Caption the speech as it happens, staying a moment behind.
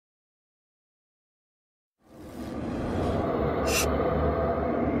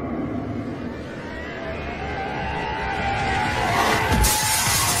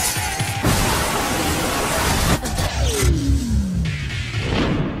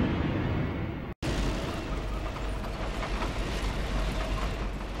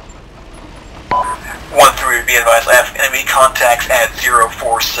be advised, I have enemy contacts at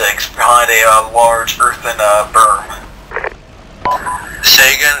 046 behind a large earthen berm.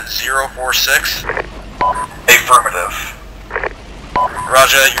 Say again, 046? Affirmative.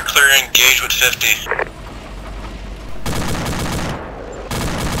 Roger, you're clear to engage with 50.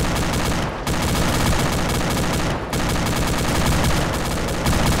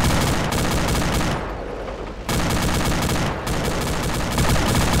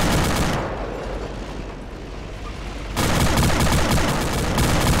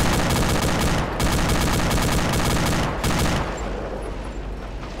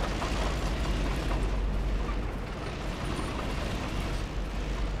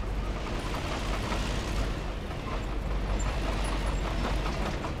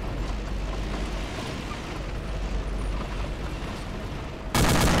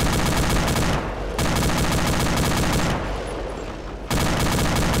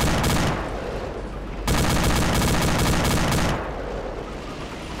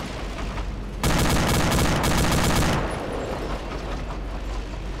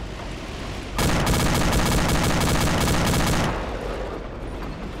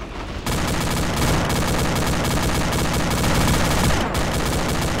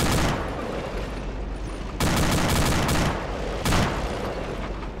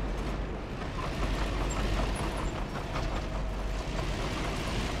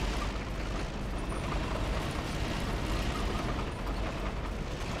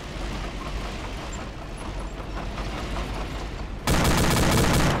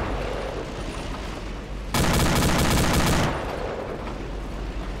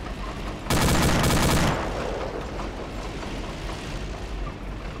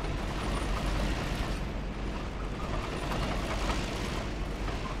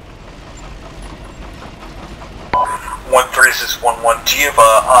 This is 1-1. Do you have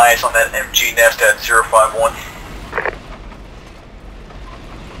eyes on that MG nest at 051?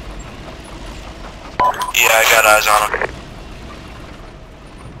 Yeah, I got eyes on him.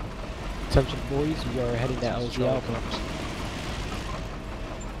 Attention boys, we are heading to LZ Alpha.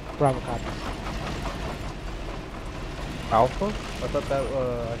 Bravo copy. Alpha? I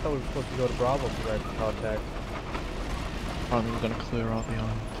thought we were supposed to go to Bravo for that contact. Probably gonna clear all the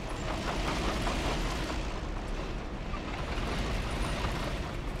island.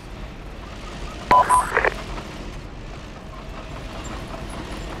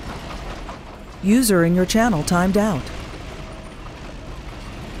 User in your channel timed out.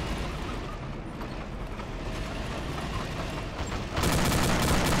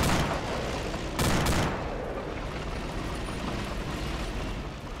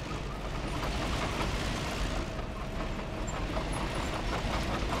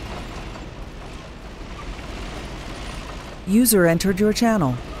 User entered your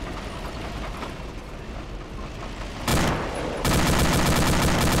channel.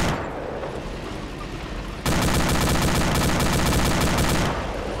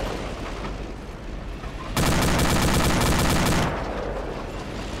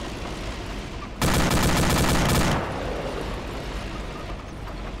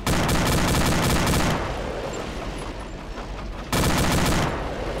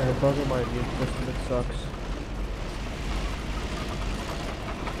 Bugger, my immune system, it sucks.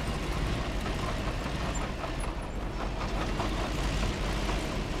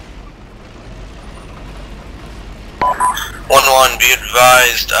 Be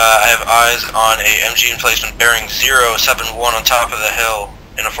advised, I have eyes on a MG emplacement bearing 071 on top of the hill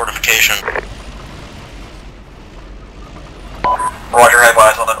in a fortification. Roger, I have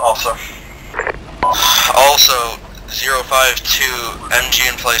eyes on it also. Also, 052 MG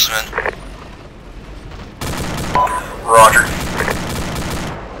emplacement. Roger.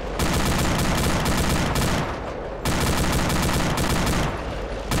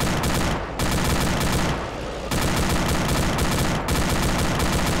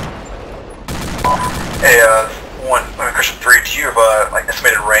 Hey, question 3, do you have like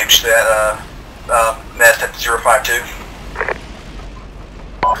estimated range to that nest at 052?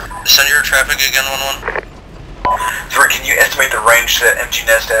 Send your traffic again, 1-1. 3, can you estimate the range to that MG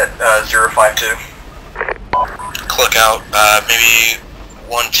nest at 052? Click out, maybe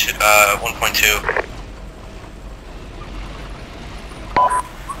 1.2.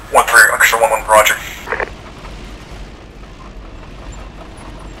 1-3, extra 1-1, Roger.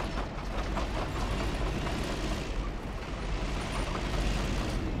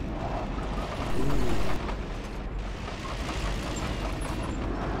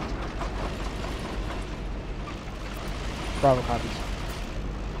 Bravo copies.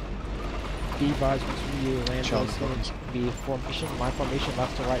 Be advised between you and land zones be formation. My formation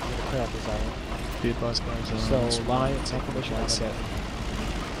left to right near the clear out this island. Be advised, guys. So, Lions, information on set.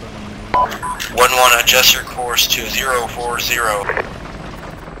 1-1, adjust your course to 040.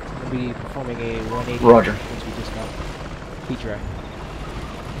 We'll be performing a 180 Roger. once we dismount. P-track.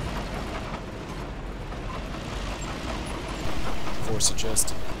 Force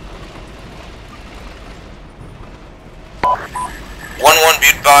adjusted. 1-1, be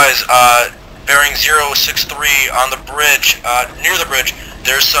advised, bearing 063 on the bridge, near the bridge,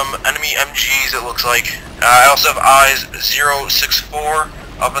 there's some enemy MGs it looks like. I also have eyes 064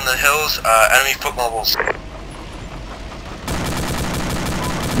 up in the hills, enemy foot mobiles.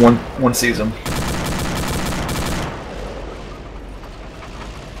 One sees him.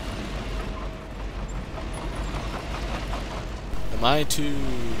 Am I to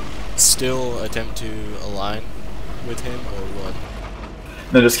still attempt to align with him, or what?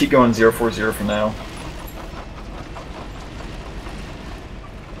 No, just keep going 040 for now.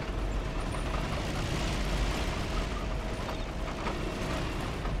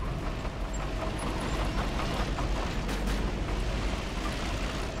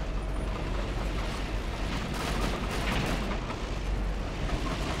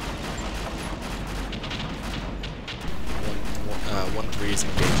 One 3 is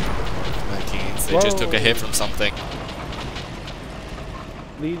engaging the 19s. They just took a hit from something.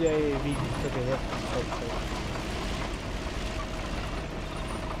 Lead AAV took a hit from something.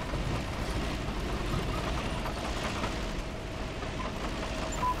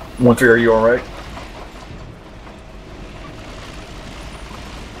 One three, are you all right?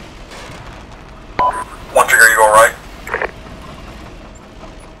 Are you alright?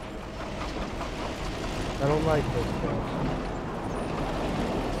 I don't like this guy.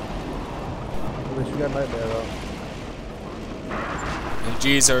 At least you got nightmare though.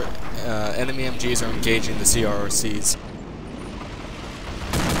 MGs are, enemy MGs are engaging the CRRCs.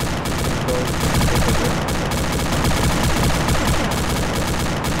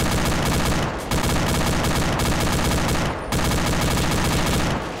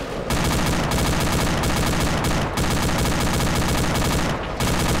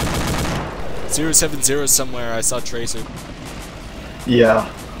 070 somewhere, I saw Tracer. Yeah.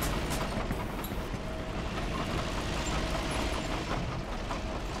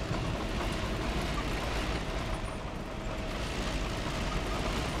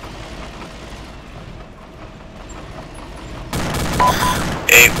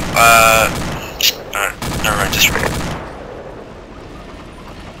 Hey, never mind, just...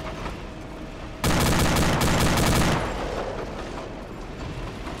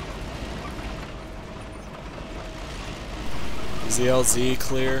 Is the LZ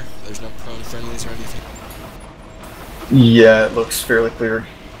clear? There's no prone friendlies or anything? Yeah, it looks fairly clear.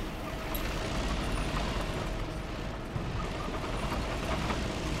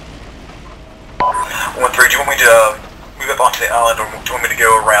 One three, do you want me to move up onto the island, or do you want me to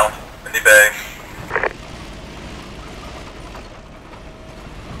go around in the bay?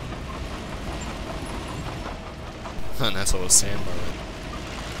 And that's what was sandbar with.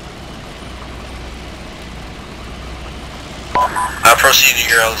 Proceed to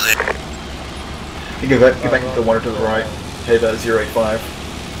your LZ. You go back to the one to the right. Head 085.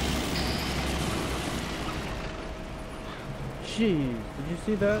 Jeez, did you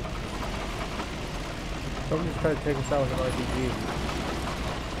see that? Somebody's trying to take us out with an RPG.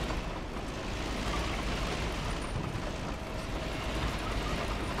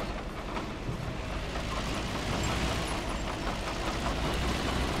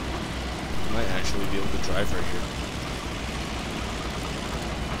 Might actually be able to drive right here.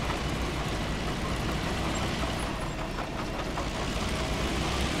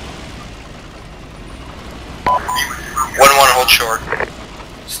 Hold short.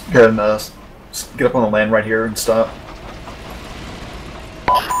 Just go ahead and get up on the land right here and stop.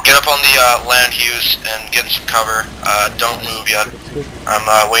 Get up on the land, Hughes, and get some cover. Don't move yet.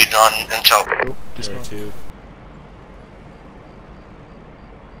 I'm waiting on intel. There too.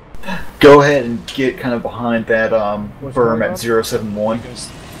 Go ahead and get kind of behind that berm at 071.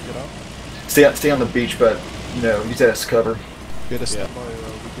 Stay on the beach, but you know, use that as cover. Get us Yeah.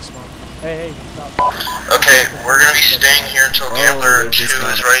 Hey, stop. Okay, we're gonna be staying here until Gambler 2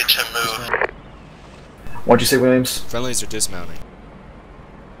 is ready to move. What'd you say, Williams? Friendlies are dismounting.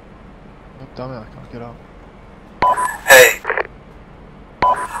 Oh, dummy, I can't get up. Hey.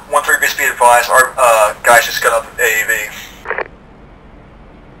 1-3, just be advised, our guys just got up AAV.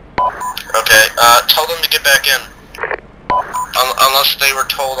 Okay, tell them to get back in. Unless they were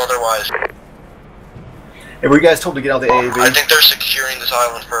told otherwise. Hey, were you guys told to get out of the AAV? I think they're securing this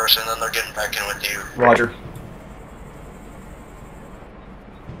island first, and then they're getting back in with you. Roger.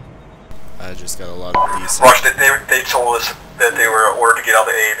 I just got a lot of decent. Roger, they told us that they were ordered to get out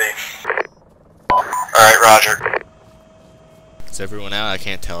of the AAV. Alright, roger. Is everyone out? I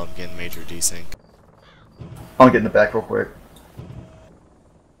can't tell. I'm getting major desync. I'll get in the back real quick.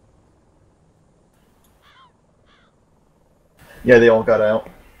 Yeah, they all got out.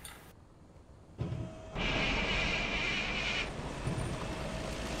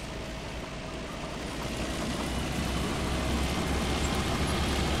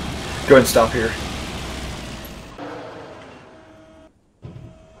 Go ahead and stop here.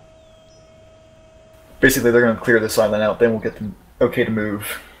 Basically, they're going to clear this island out, then we'll get them okay to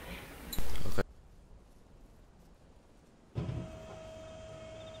move.